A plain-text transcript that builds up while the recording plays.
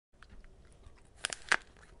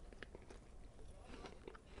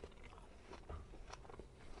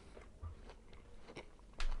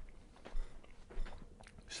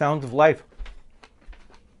Sounds of life.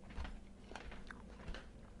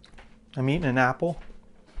 I'm eating an apple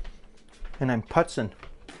and I'm putzing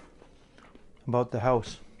about the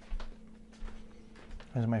house,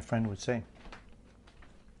 as my friend would say.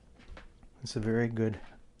 It's a very good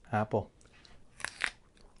apple.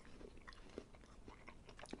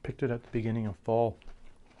 Picked it at the beginning of fall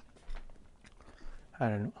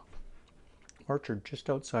at an orchard just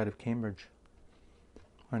outside of Cambridge,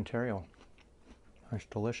 Ontario. It's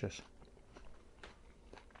delicious.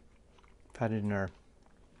 I've had it in our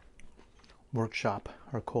workshop,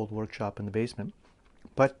 our cold workshop in the basement.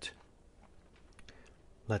 But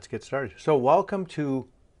let's get started. So welcome to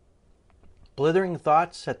Blethering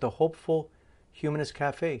Thoughts at the Hopeful Humanist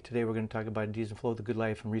Cafe. Today we're going to talk about ideas and flow of the good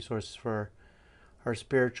life and resources for our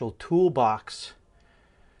spiritual toolbox.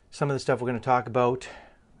 Some of the stuff we're going to talk about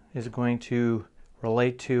is going to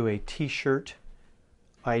relate to a t-shirt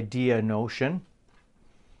idea notion.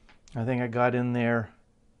 I think I got in there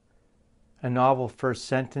a novel first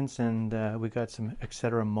sentence, and we got some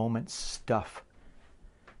etc. moment stuff.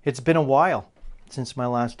 It's been a while since my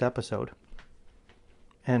last episode,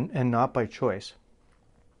 and not by choice.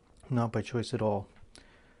 Not by choice at all.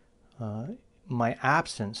 My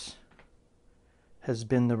absence has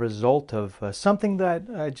been the result of something that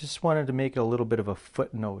I just wanted to make a little bit of a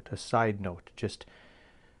footnote, a side note, just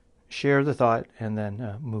share the thought and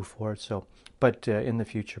then move forward. So, but in the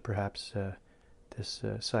future, perhaps this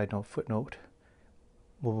side note, footnote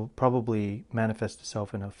will probably manifest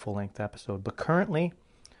itself in a full-length episode. But currently,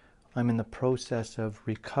 I'm in the process of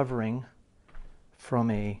recovering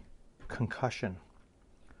from a concussion.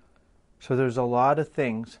 So there's a lot of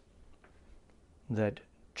things that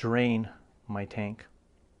drain my tank.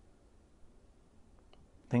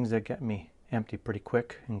 Things that get me empty pretty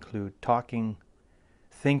quick include talking,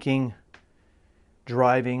 thinking,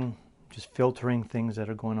 driving, just filtering things that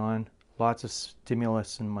are going on, lots of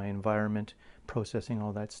stimulus in my environment, processing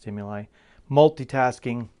all that stimuli,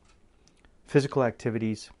 multitasking, physical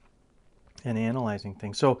activities, and analyzing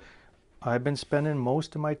things. So I've been spending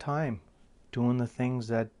most of my time doing the things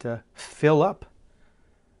that fill up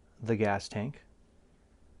the gas tank.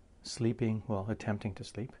 Sleeping, well, attempting to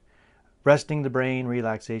sleep. Resting the brain,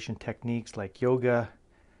 relaxation techniques like yoga,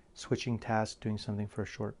 switching tasks, doing something for a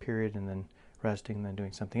short period, and then resting, and then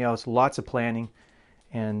doing something else. Lots of planning,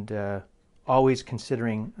 and always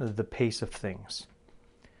considering the pace of things.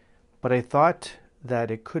 But I thought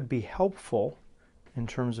that it could be helpful in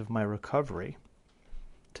terms of my recovery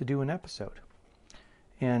to do an episode.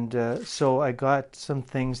 And so I got some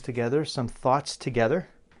things together, some thoughts together.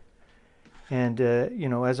 And,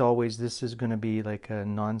 as always, this is going to be like a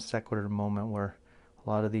non sequitur moment where a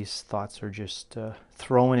lot of these thoughts are just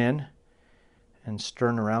thrown in and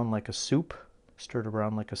stirred around like a soup.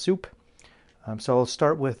 So I'll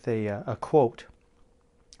start with a quote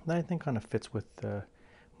that I think kind of fits with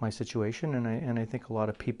my situation. And I think a lot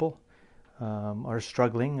of people are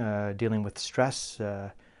struggling, dealing with stress,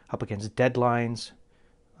 up against deadlines.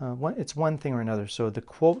 It's one thing or another. So the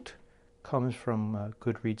quote comes from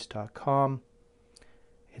Goodreads.com.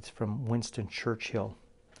 It's from Winston Churchill,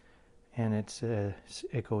 and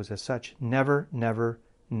it goes as such: never, never,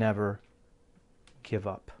 never give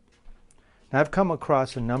up. Now, I've come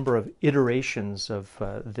across a number of iterations of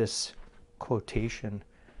this quotation,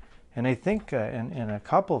 and I think in a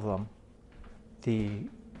couple of them, the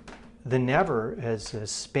never has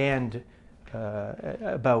spanned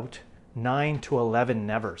about 9 to 11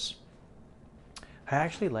 nevers. I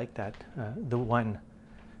actually like that, the one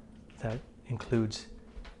that includes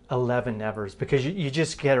 11 nevers, because you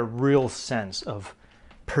just get a real sense of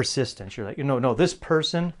persistence. You're like, no, this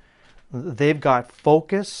person, they've got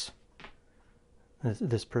focus.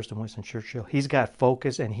 This person, Winston Churchill, he's got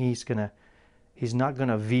focus, and he's not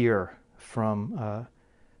gonna veer from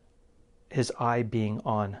his eye being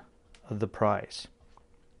on the prize.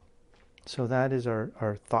 So that is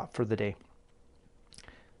our thought for the day.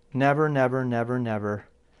 Never, never, never, never,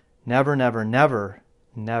 never, never, never,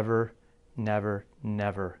 never, never,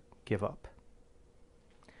 never give up.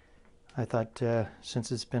 I thought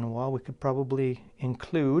since it's been a while, we could probably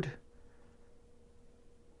include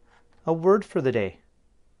a word for the day.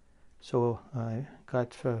 So I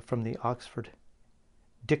got from the Oxford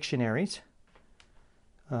dictionaries,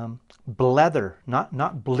 blether,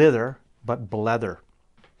 not blither, but blether.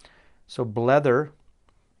 So blether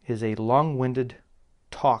is a long-winded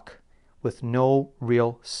talk with no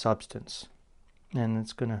real substance. And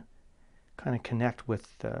it's going to kind of connect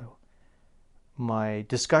with my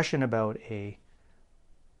discussion about a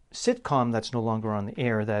sitcom that's no longer on the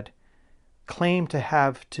air that claimed to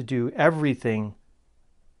have to do everything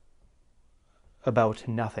about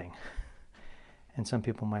nothing. And some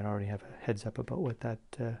people might already have a heads up about what that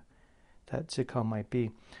sitcom might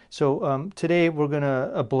be. So today we're going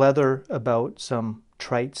to blether about some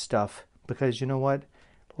trite stuff, because you know what?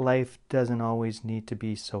 Life doesn't always need to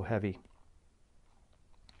be so heavy.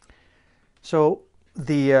 So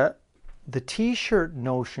the T-shirt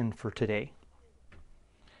notion for today.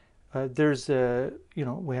 There's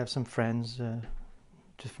we have some friends,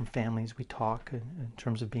 different families. We talk in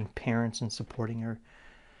terms of being parents and supporting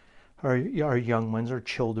our young ones, our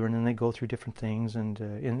children, and they go through different things. And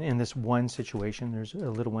in this one situation, there's a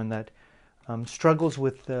little one that struggles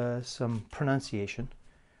with some pronunciation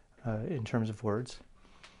in terms of words.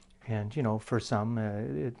 And for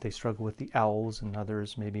some, they struggle with the L's, and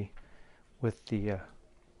others maybe with the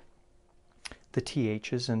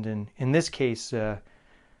THs. And in this case, the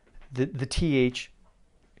TH,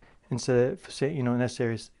 instead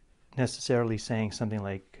of necessarily saying something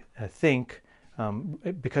like think,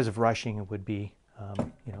 because of rushing, it would be,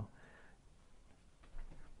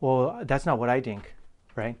 well, that's not what I think,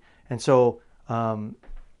 right? And so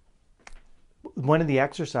one of the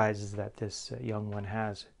exercises that this young one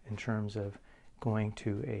has in terms of going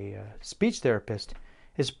to a speech therapist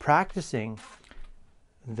is practicing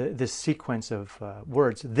this sequence of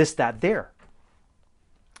words, this, that, there.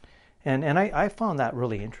 And I found that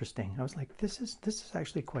really interesting. I was like, this is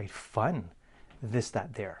actually quite fun, this,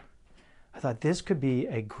 that, there. I thought this could be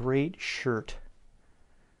a great shirt,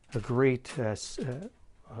 a great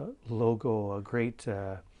logo, a great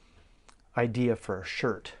idea for a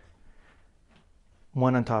shirt.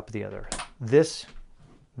 One on top of the other. This,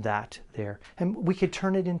 that, there. And we could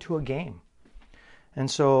turn it into a game. And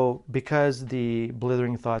so because the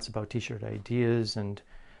blithering thoughts about T-shirt ideas and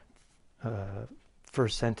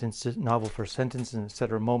first sentences, novel first sentences,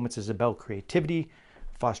 etc. moments is about creativity,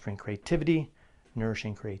 fostering creativity,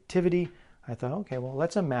 nourishing creativity. I thought, okay, well,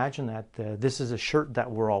 let's imagine that this is a shirt that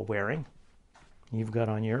we're all wearing. You've got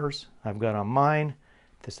on yours, I've got on mine,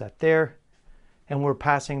 this, that, there. And we're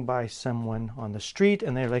passing by someone on the street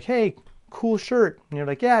and they're like, hey, cool shirt. And you're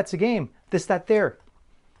like, yeah, it's a game, this, that, there.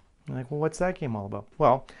 I'm like, well, what's that game all about?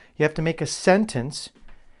 Well, you have to make a sentence,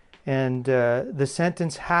 and the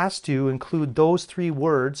sentence has to include those three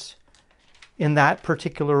words in that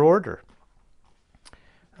particular order.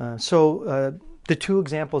 So the two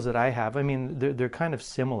examples that I have, I mean, they're kind of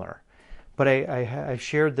similar, but I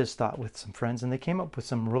shared this thought with some friends, and they came up with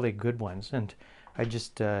some really good ones, and I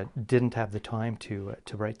just didn't have the time to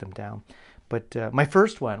write them down. But my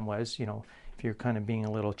first one was, if you're kind of being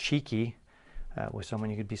a little cheeky with someone,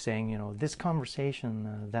 you could be saying, this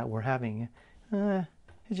conversation that we're having, it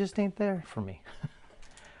just ain't there for me.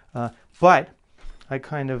 But I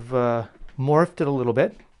kind of morphed it a little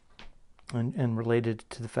bit and related it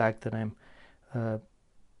to the fact that I'm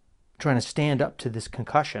trying to stand up to this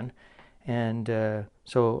concussion. And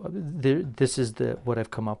so this is what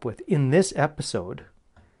I've come up with. In this episode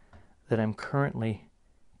that I'm currently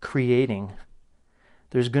creating,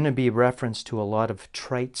 there's going to be reference to a lot of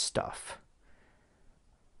trite stuff.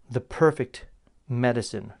 The perfect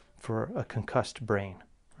medicine for a concussed brain,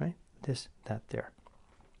 right? This, that, there.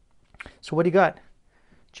 So what do you got?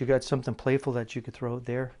 You got something playful that you could throw out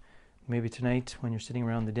there? Maybe tonight when you're sitting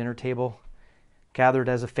around the dinner table, gathered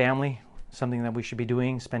as a family, something that we should be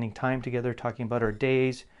doing, spending time together, talking about our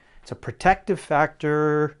days. It's a protective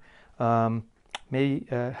factor. Maybe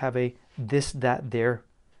have a this, that, there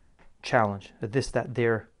challenge, a this, that,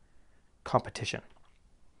 there competition.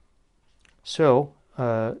 So,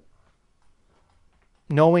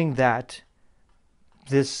 knowing that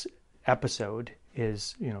this episode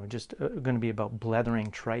is, just going to be about blethering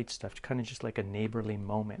trite stuff, kind of just like a neighborly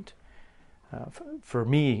moment for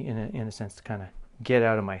me, in a sense, to kind of get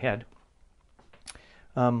out of my head.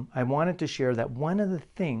 I wanted to share that one of the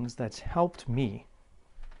things that's helped me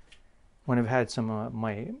when I've had some of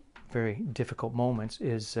my very difficult moments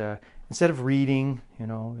is instead of reading,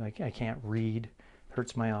 I can't read,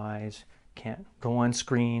 hurts my eyes, can't go on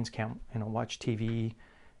screens, can't watch TV,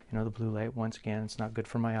 the blue light, once again, it's not good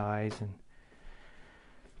for my eyes. And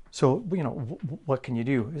so, what can you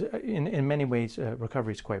do? In many ways,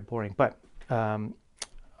 recovery is quite boring, but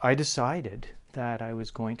I decided that I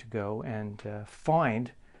was going to go and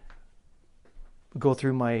go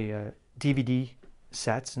through my DVD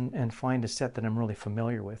sets and find a set that I'm really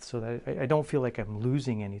familiar with, so that I don't feel like I'm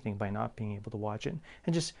losing anything by not being able to watch it,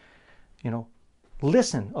 and just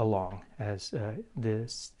listen along as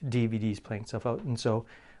this DVD is playing itself out. And so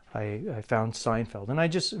I found Seinfeld, and I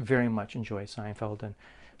just very much enjoy Seinfeld. And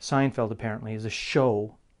Seinfeld apparently is a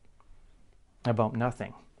show about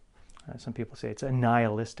nothing. Some people say it's a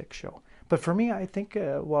nihilistic show, But for me, I think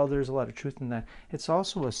while there's a lot of truth in that, it's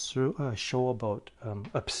also a show about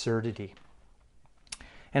absurdity.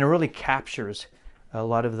 And it really captures a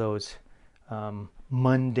lot of those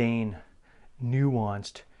mundane,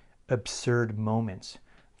 nuanced, absurd moments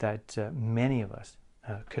that many of us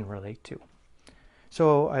can relate to.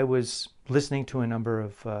 So I was listening to a number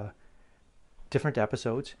of different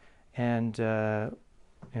episodes, and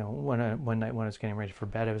one night when I was getting ready for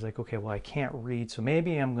bed, I was like, okay, well, I can't read, so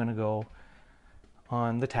maybe I'm going to go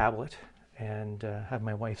on the tablet and have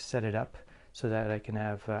my wife set it up so that I can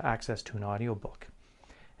have access to an audiobook.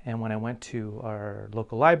 And when I went to our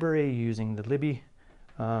local library using the Libby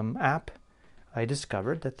app, I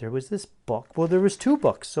discovered that there was this book. Well, there was two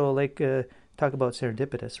books, so talk about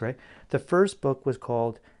serendipitous, right? The first book was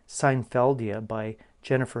called Seinfeldia by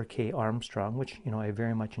Jennifer K. Armstrong, which I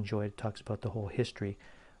very much enjoyed. It talks about the whole history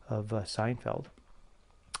of Seinfeld.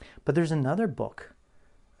 But there's another book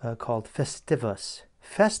called Festivus.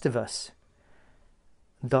 Festivus,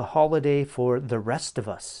 The Holiday for the Rest of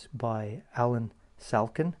Us by Alan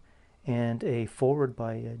Salkin, and a foreword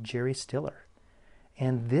by Jerry Stiller.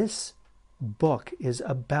 And this book is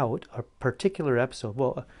about a particular episode.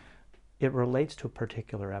 Well, it relates to a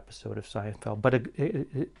particular episode of Seinfeld, but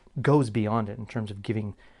it goes beyond it in terms of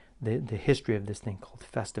giving the history of this thing called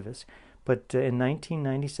Festivus. But in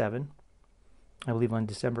 1997, I believe on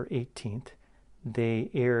December 18th, they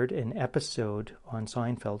aired an episode on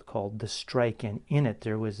Seinfeld called The Strike, and in it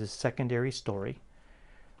there was a secondary story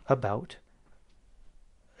about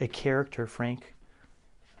a character, Frank,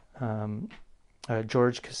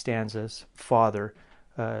 George Costanza's father,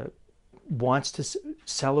 wants to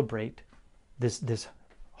celebrate this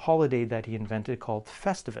holiday that he invented called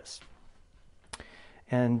Festivus.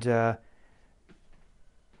 And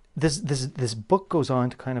this book goes on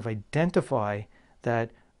to kind of identify that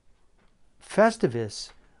Festivus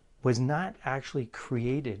was not actually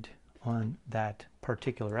created on that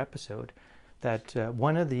particular episode. That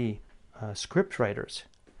one of the script writers,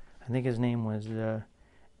 I think his name was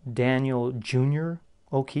Daniel Jr.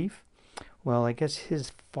 O'Keefe. Well, I guess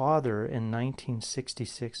his father in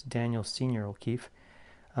 1966, Daniel Sr. O'Keefe,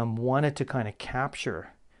 wanted to kind of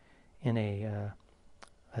capture in a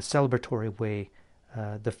celebratory way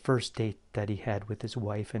the first date that he had with his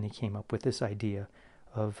wife, and he came up with this idea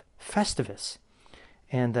of Festivus.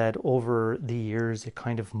 And that over the years it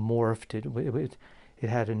kind of morphed. It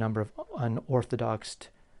had a number of unorthodox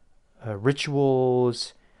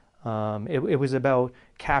rituals. It was about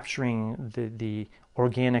capturing the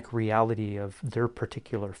organic reality of their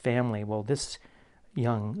particular family. Well, his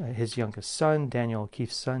youngest son, Daniel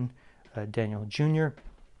O'Keefe's son, Daniel Jr.,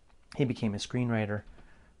 he became a screenwriter,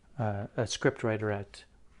 a script writer at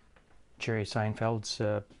Jerry Seinfeld's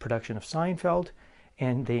production of Seinfeld,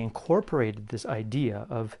 and they incorporated this idea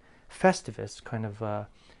of Festivus, kind of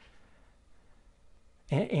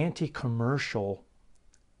anti-commercial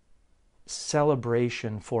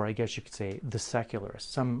celebration for, I guess you could say, the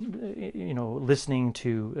secularists. Listening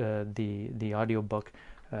to the audiobook,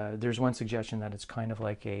 there's one suggestion that it's kind of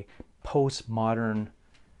like a postmodern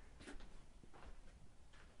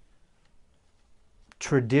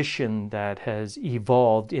tradition that has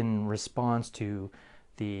evolved in response to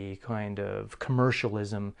the kind of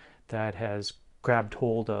commercialism that has grabbed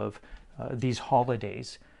hold of these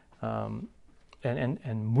holidays and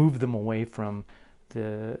moved them away from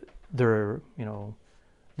their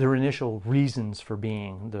initial reasons for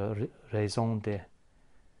being, the raison de,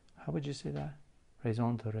 how would you say that?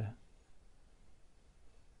 Raison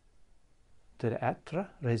d'être,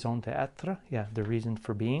 raison d'être, yeah, the reason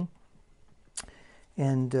for being.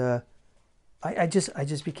 And I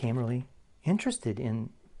just became really interested in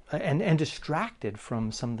and distracted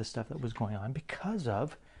from some of the stuff that was going on because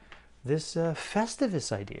of this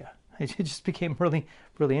Festivus idea. It just became really,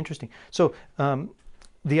 really interesting. So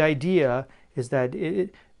the idea is that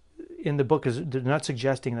in the book they're not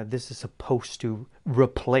suggesting that this is supposed to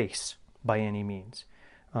replace by any means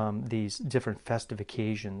these different festive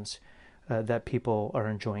occasions that people are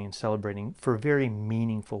enjoying and celebrating for very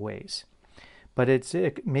meaningful ways. But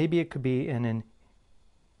maybe it could be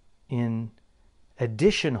in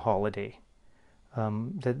addition holiday,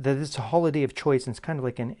 that it's a holiday of choice, and it's kind of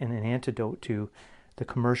like an antidote to the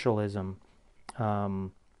commercialism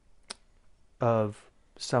of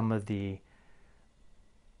some of the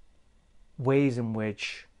ways in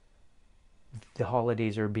which the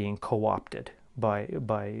holidays are being co-opted by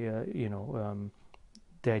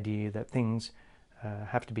the idea that things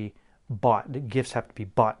have to be bought, gifts have to be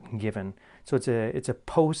bought and given. So it's a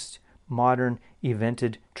postmodern modern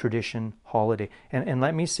evented tradition holiday. And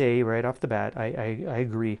let me say right off the bat, I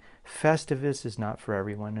agree, Festivus is not for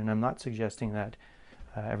everyone, and I'm not suggesting that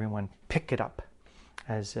everyone pick it up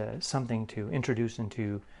as something to introduce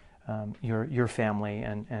into your family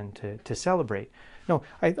and to celebrate. No,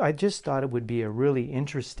 I just thought it would be a really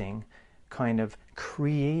interesting kind of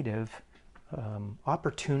creative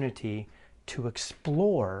opportunity to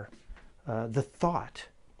explore the thought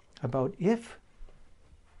about if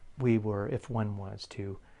one was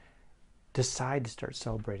to decide to start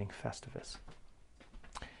celebrating Festivus,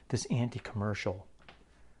 this anti-commercial,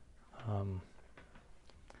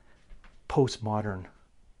 postmodern,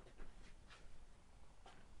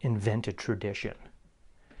 invented tradition.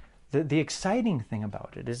 The exciting thing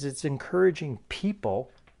about it is it's encouraging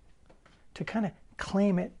people to kind of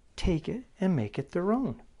claim it, take it, and make it their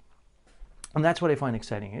own. And that's what I find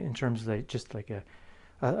exciting in terms of just like a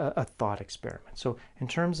thought experiment. So in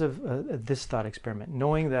terms of this thought experiment,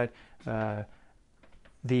 knowing that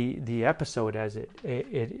the episode as it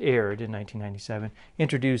aired in 1997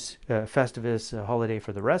 introduced Festivus, a holiday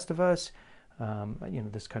for the rest of us,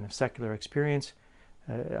 this kind of secular experience,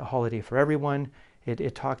 a holiday for everyone.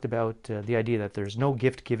 It talked about the idea that there's no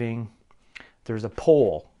gift giving. There's a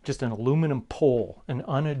pole, just an aluminum pole, an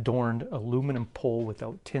unadorned aluminum pole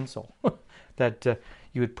without tinsel that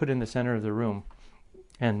you would put in the center of the room.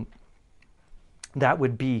 And that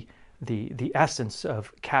would be the essence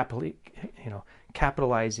of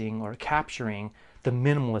capitalizing or capturing the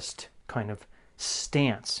minimalist kind of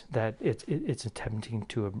stance that it's attempting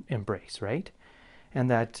to embrace, right?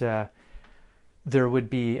 And that there would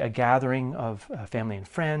be a gathering of family and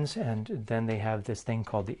friends, and then they have this thing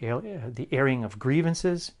called the airing of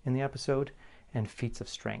grievances in the episode, and feats of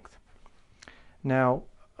strength. Now,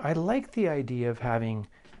 I like the idea of having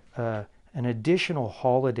an additional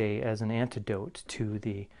holiday as an antidote to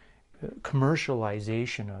the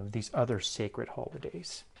commercialization of these other sacred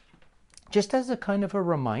holidays. Just as a kind of a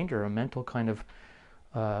reminder, a mental kind of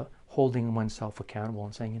holding oneself accountable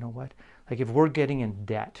and saying, you know what, like if we're getting in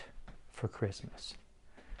debt for Christmas,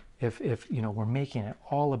 if we're making it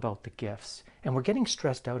all about the gifts and we're getting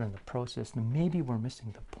stressed out in the process, then maybe we're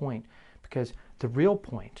missing the point, because the real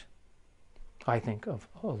point, I think, of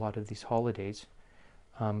a lot of these holidays,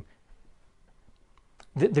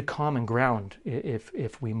 the common ground,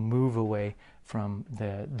 if we move away from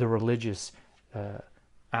the religious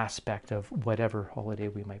aspect of whatever holiday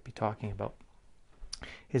we might be talking about,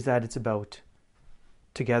 is that it's about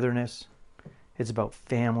togetherness, it's about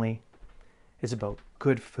family, it's about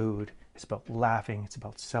good food, it's about laughing, it's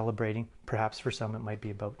about celebrating. Perhaps for some it might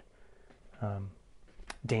be about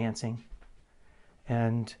dancing.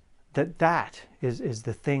 And that is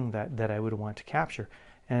the thing that I would want to capture.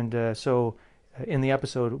 And so in the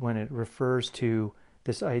episode, when it refers to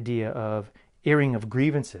this idea of airing of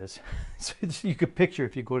grievances, so you could picture,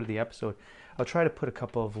 if you go to the episode, I'll try to put a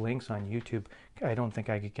couple of links on YouTube. I don't think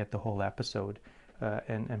I could get the whole episode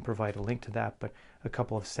and provide a link to that, but a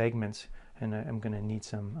couple of segments, and I'm going to need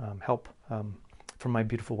some help from my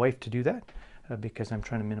beautiful wife to do that, because I'm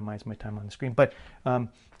trying to minimize my time on the screen. But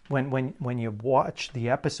when you watch the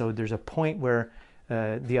episode, there's a point where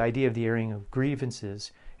the idea of the airing of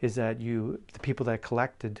grievances is that the people that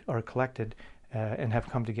are collected and have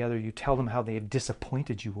come together, you tell them how they have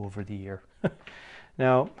disappointed you over the year.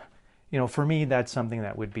 Now, for me, that's something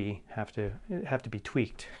that would have to be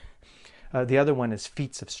tweaked. The other one is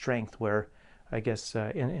feats of strength, where I guess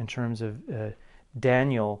in terms of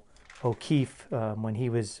Daniel O'Keefe, when he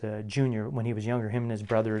was younger, him and his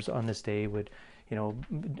brothers on this day would,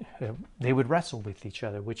 they would wrestle with each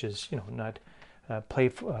other, which is, not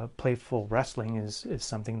playful wrestling is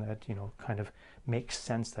something that, kind of makes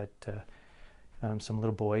sense that some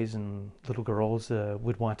little boys and little girls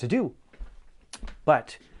would want to do.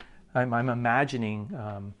 But I'm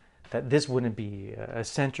imagining that this wouldn't be a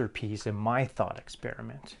centerpiece in my thought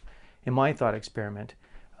experiment. In my thought experiment,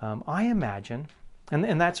 I imagine,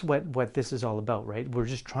 and that's what this is all about, right? We're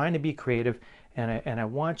just trying to be creative, and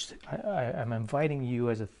I'm inviting you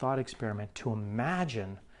as a thought experiment to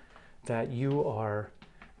imagine that you are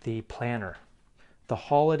the planner, the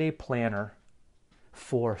holiday planner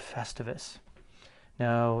for Festivus.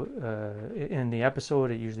 Now, in the episode,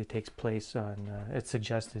 it usually takes place it's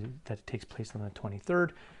suggested that it takes place on the 23rd,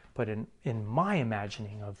 but in my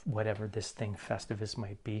imagining of whatever this thing Festivus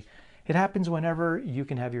might be, it happens whenever you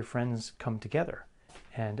can have your friends come together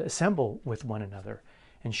and assemble with one another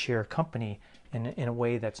and share company in a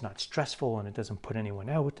way that's not stressful, and it doesn't put anyone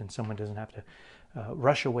out, and someone doesn't have to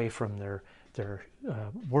rush away from their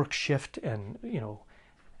work shift and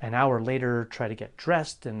an hour later try to get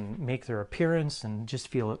dressed and make their appearance and just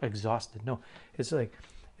feel exhausted. No, it's like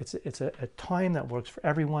it's a time that works for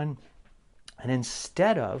everyone. And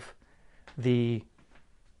instead of the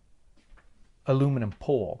aluminum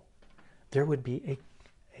pole, there would be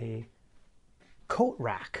a coat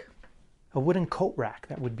rack, a wooden coat rack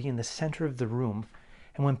that would be in the center of the room.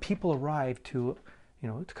 And when people arrive to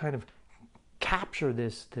kind of capture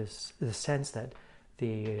this sense that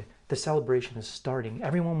the celebration is starting,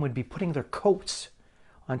 everyone would be putting their coats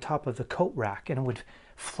on top of the coat rack, and it would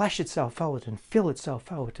flesh itself out and fill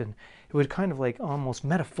itself out, and it would kind of like almost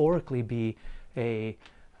metaphorically be a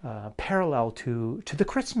parallel to the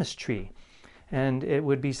Christmas tree. And it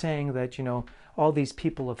would be saying that, all these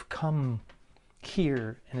people have come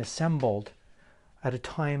here and assembled at a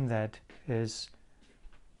time that is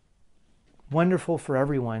wonderful for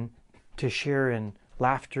everyone to share in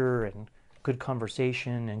laughter and good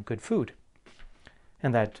conversation and good food.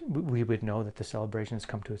 And that we would know that the celebration has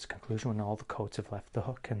come to its conclusion when all the coats have left the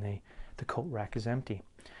hook and the coat rack is empty.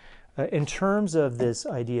 In terms of this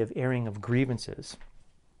idea of airing of grievances,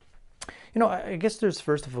 I guess there's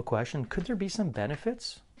first of all a question, could there be some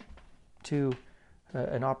benefits to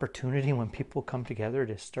an opportunity when people come together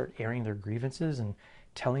to start airing their grievances and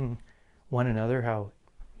telling one another how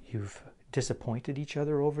you've disappointed each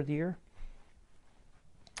other over the year?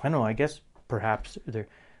 I don't know, I guess perhaps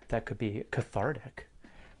that could be cathartic.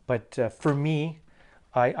 But for me,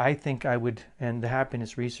 I think I would, and the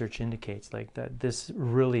happiness research indicates like that this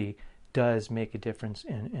really does make a difference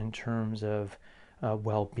in terms of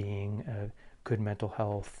well-being, good mental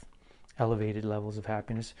health, elevated levels of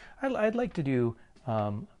happiness. I'd like to do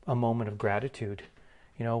a moment of gratitude,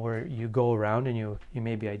 where you go around and you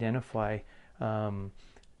maybe identify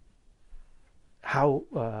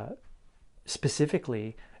how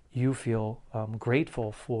specifically you feel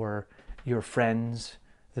grateful for your friends,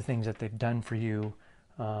 the things that they've done for you,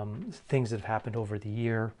 things that have happened over the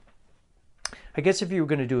year. I guess if you were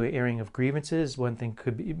going to do an airing of grievances, one thing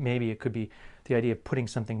could be, maybe it could be the idea of putting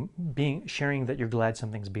something, sharing that you're glad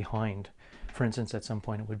something's behind. For instance, at some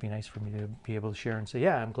point it would be nice for me to be able to share and say,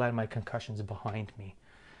 yeah, I'm glad my concussion's behind me.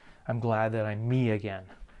 I'm glad that I'm me again.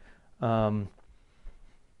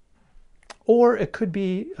 Or it could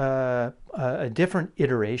be a different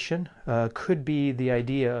iteration. Could be the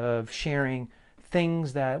idea of sharing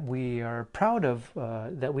things that we are proud of,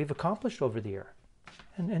 that we've accomplished over the year.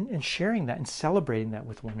 And sharing that and celebrating that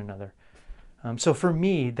with one another. So for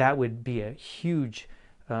me, that would be a huge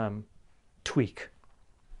tweak.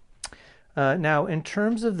 Now, in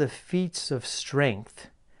terms of the feats of strength,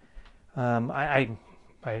 I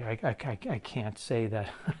can't say that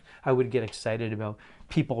I would get excited about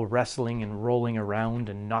people wrestling and rolling around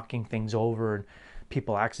and knocking things over and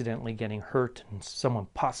people accidentally getting hurt and someone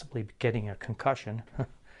possibly getting a concussion.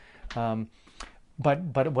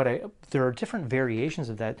 But there are different variations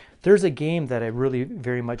of that. There's a game that I really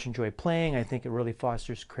very much enjoy playing. I think it really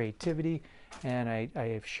fosters creativity. And I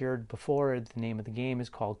have shared before, the name of the game is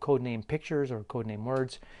called Codename Pictures or Codename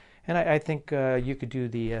Words. And I think you could do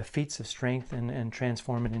the feats of strength and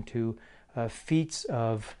transform it into feats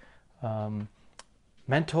of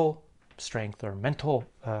mental strength or mental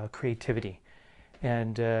creativity.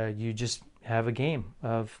 And you just have a game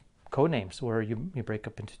of codenames where you break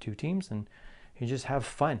up into two teams and you just have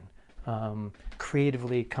fun,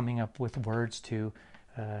 creatively coming up with words to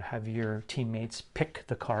have your teammates pick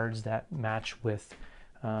the cards that match with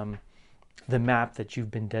the map that you've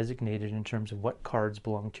been designated in terms of what cards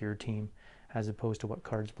belong to your team as opposed to what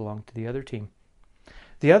cards belong to the other team.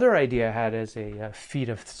 The other idea I had as a feat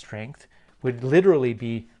of strength would literally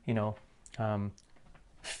be,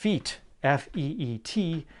 feet,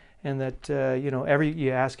 F-E-E-T, and that,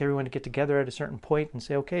 you ask everyone to get together at a certain point and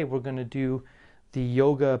say, okay, we're going to do the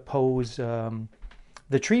yoga pose,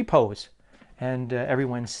 the tree pose. And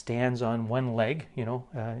everyone stands on one leg,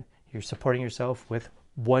 you're supporting yourself with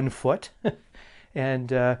one foot.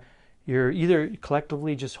 And you're either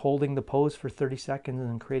collectively just holding the pose for 30 seconds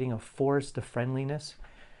and creating a forest of friendliness,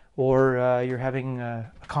 or you're having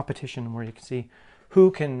a competition where you can see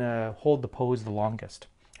who can hold the pose the longest.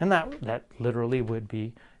 And that literally would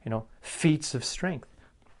be, feats of strength.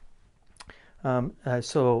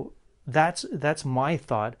 So that's my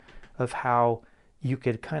thought of how you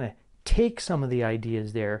could kind of take some of the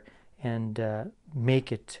ideas there and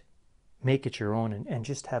make it your own and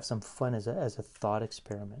just have some fun as a thought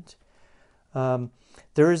experiment.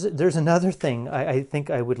 There's another thing I think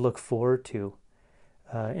I would look forward to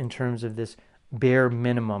in terms of this bare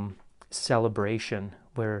minimum celebration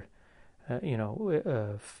where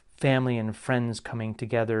family and friends coming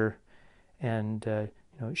together and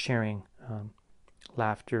sharing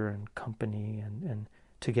laughter and company and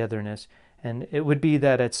togetherness. And it would be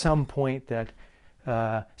that at some point that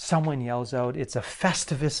someone yells out, "It's a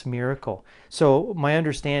Festivus miracle." So my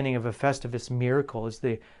understanding of a Festivus miracle is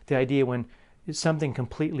the idea when something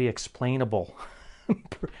completely explainable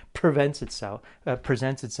presents itself,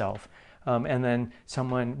 and then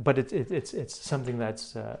someone, but it's something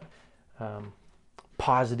that's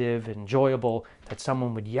positive, enjoyable, that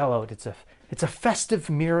someone would yell out, "It's a festive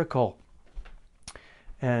miracle."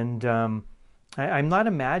 And I'm not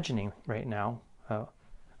imagining right now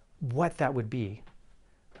what that would be.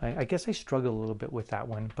 I guess I struggle a little bit with that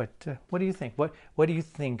one, but what do you think? What do you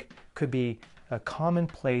think could be a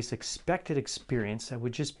commonplace, expected experience that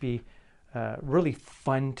would just be really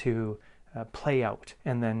fun to play out,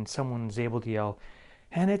 and then someone's able to yell,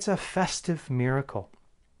 "And it's a festive miracle"?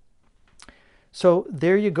 So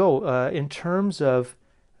there you go. In terms of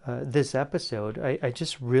this episode, I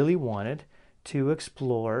just really wanted to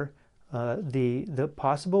explore the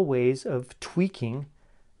possible ways of tweaking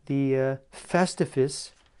the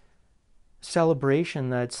Festivus celebration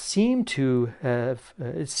that seems to have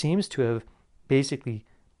basically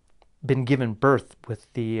been given birth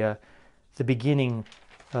with the beginning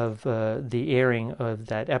of the airing of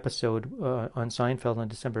that episode on Seinfeld on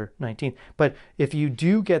December 19th. But if you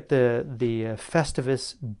do get the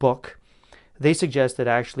Festivus book, they suggest that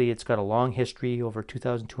actually it's got a long history, over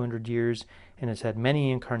 2,200 years, and it's had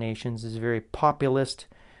many incarnations. It's a very populist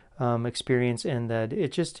experience, and that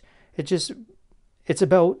it's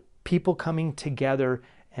about people coming together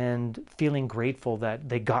and feeling grateful that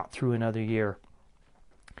they got through another year.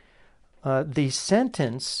 The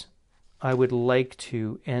sentence I would like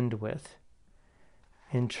to end with,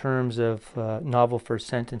 in terms of novel first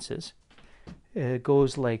sentences, it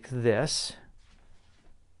goes like this.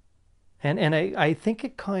 And I think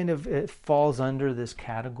it kind of it falls under this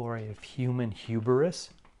category of human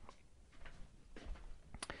hubris.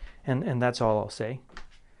 And that's all I'll say.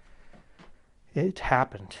 It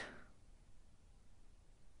happened.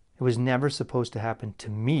 It was never supposed to happen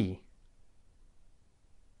to me.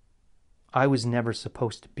 I was never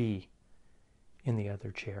supposed to be in the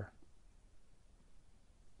other chair.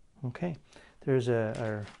 Okay, there's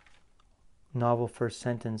our novel first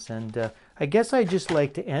sentence, and I guess I just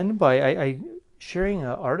like to end by sharing an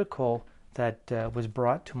article that was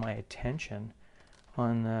brought to my attention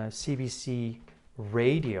on CBC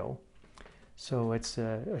Radio. So it's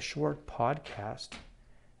a short podcast,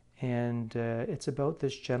 and it's about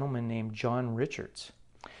this gentleman named John Richards,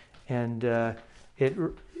 and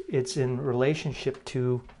it's in relationship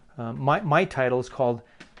to my title is called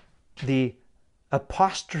 "The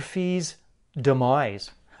Apostrophe's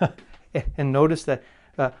Demise." And notice that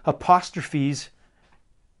apostrophes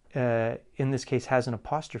in this case has an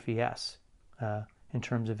apostrophe S in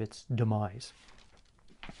terms of its demise.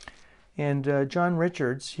 And John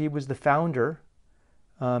Richards, he was the founder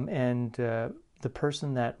and the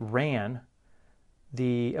person that ran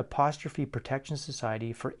the Apostrophe Protection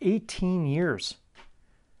Society for 18 years.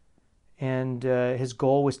 And his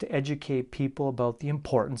goal was to educate people about the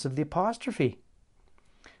importance of the apostrophe.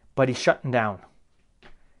 But he's shutting down.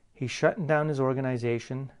 He's shutting down his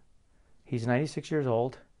organization. He's 96 years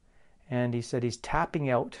old. And he said he's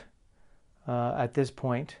tapping out at this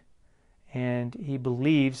point. And he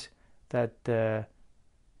believes that the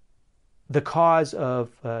cause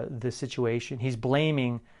of the situation, he's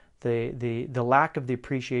blaming the lack of the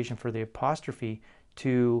appreciation for the apostrophe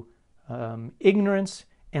to ignorance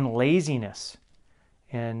and laziness.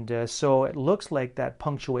 And so it looks like that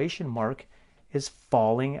punctuation mark is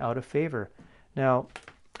falling out of favor. Now,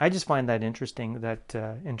 I just find that interesting that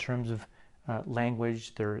in terms of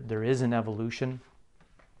language, there is an evolution.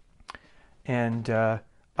 And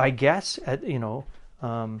I guess,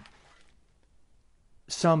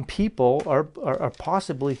 some people are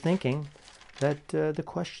possibly thinking that the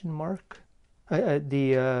question mark,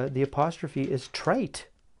 the apostrophe is trite.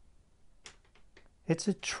 It's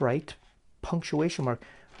a trite punctuation mark.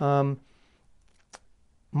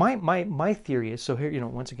 My theory is, so here,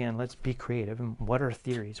 once again, let's be creative. And what are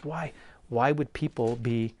theories? Why would people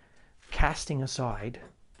be casting aside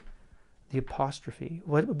the apostrophe?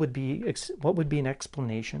 What would be an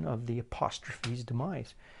explanation of the apostrophe's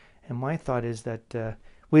demise? And my thought is that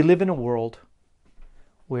we live in a world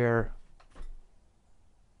where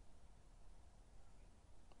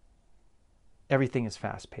everything is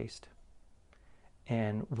fast-paced,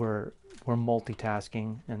 and we're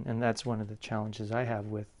multitasking, and that's one of the challenges I have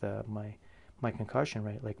with my concussion,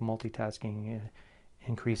 right? Like multitasking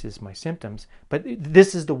increases my symptoms. But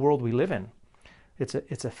this is the world we live in. It's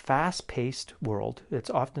a fast-paced world.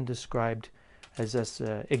 It's often described as us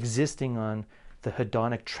existing on the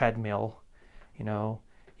hedonic treadmill,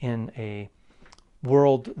 in a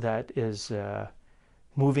world that is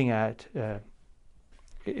moving at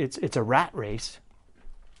it's a rat race,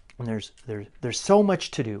 and there's so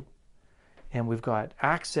much to do, and we've got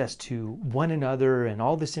access to one another and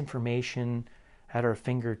all this information at our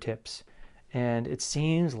fingertips, and it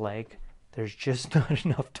seems like there's just not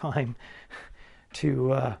enough time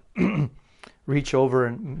to reach over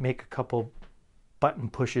and make a couple button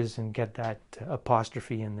pushes and get that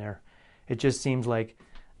apostrophe in there. It just seems like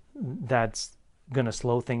that's going to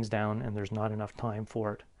slow things down, and there's not enough time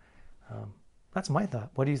for it. That's my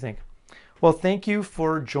thought. What do you think? Well, thank you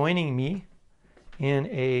for joining me in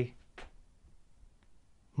a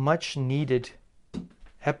much needed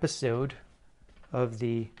episode of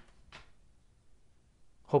the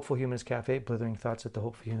Hopeful Humanist Cafe, Blethering Thoughts at the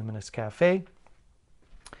Hopeful Humanist Cafe.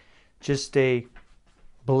 Just a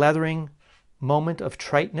blethering moment of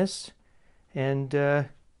triteness, and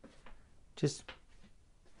just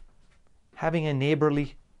having a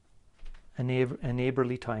neighborly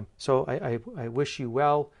time. So I wish you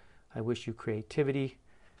well. I wish you creativity,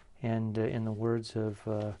 and in the words of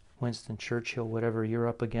Winston Churchill, whatever you're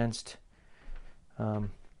up against,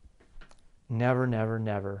 never, never,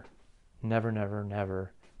 never, never, never,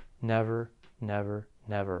 never, never, never,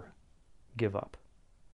 never give up.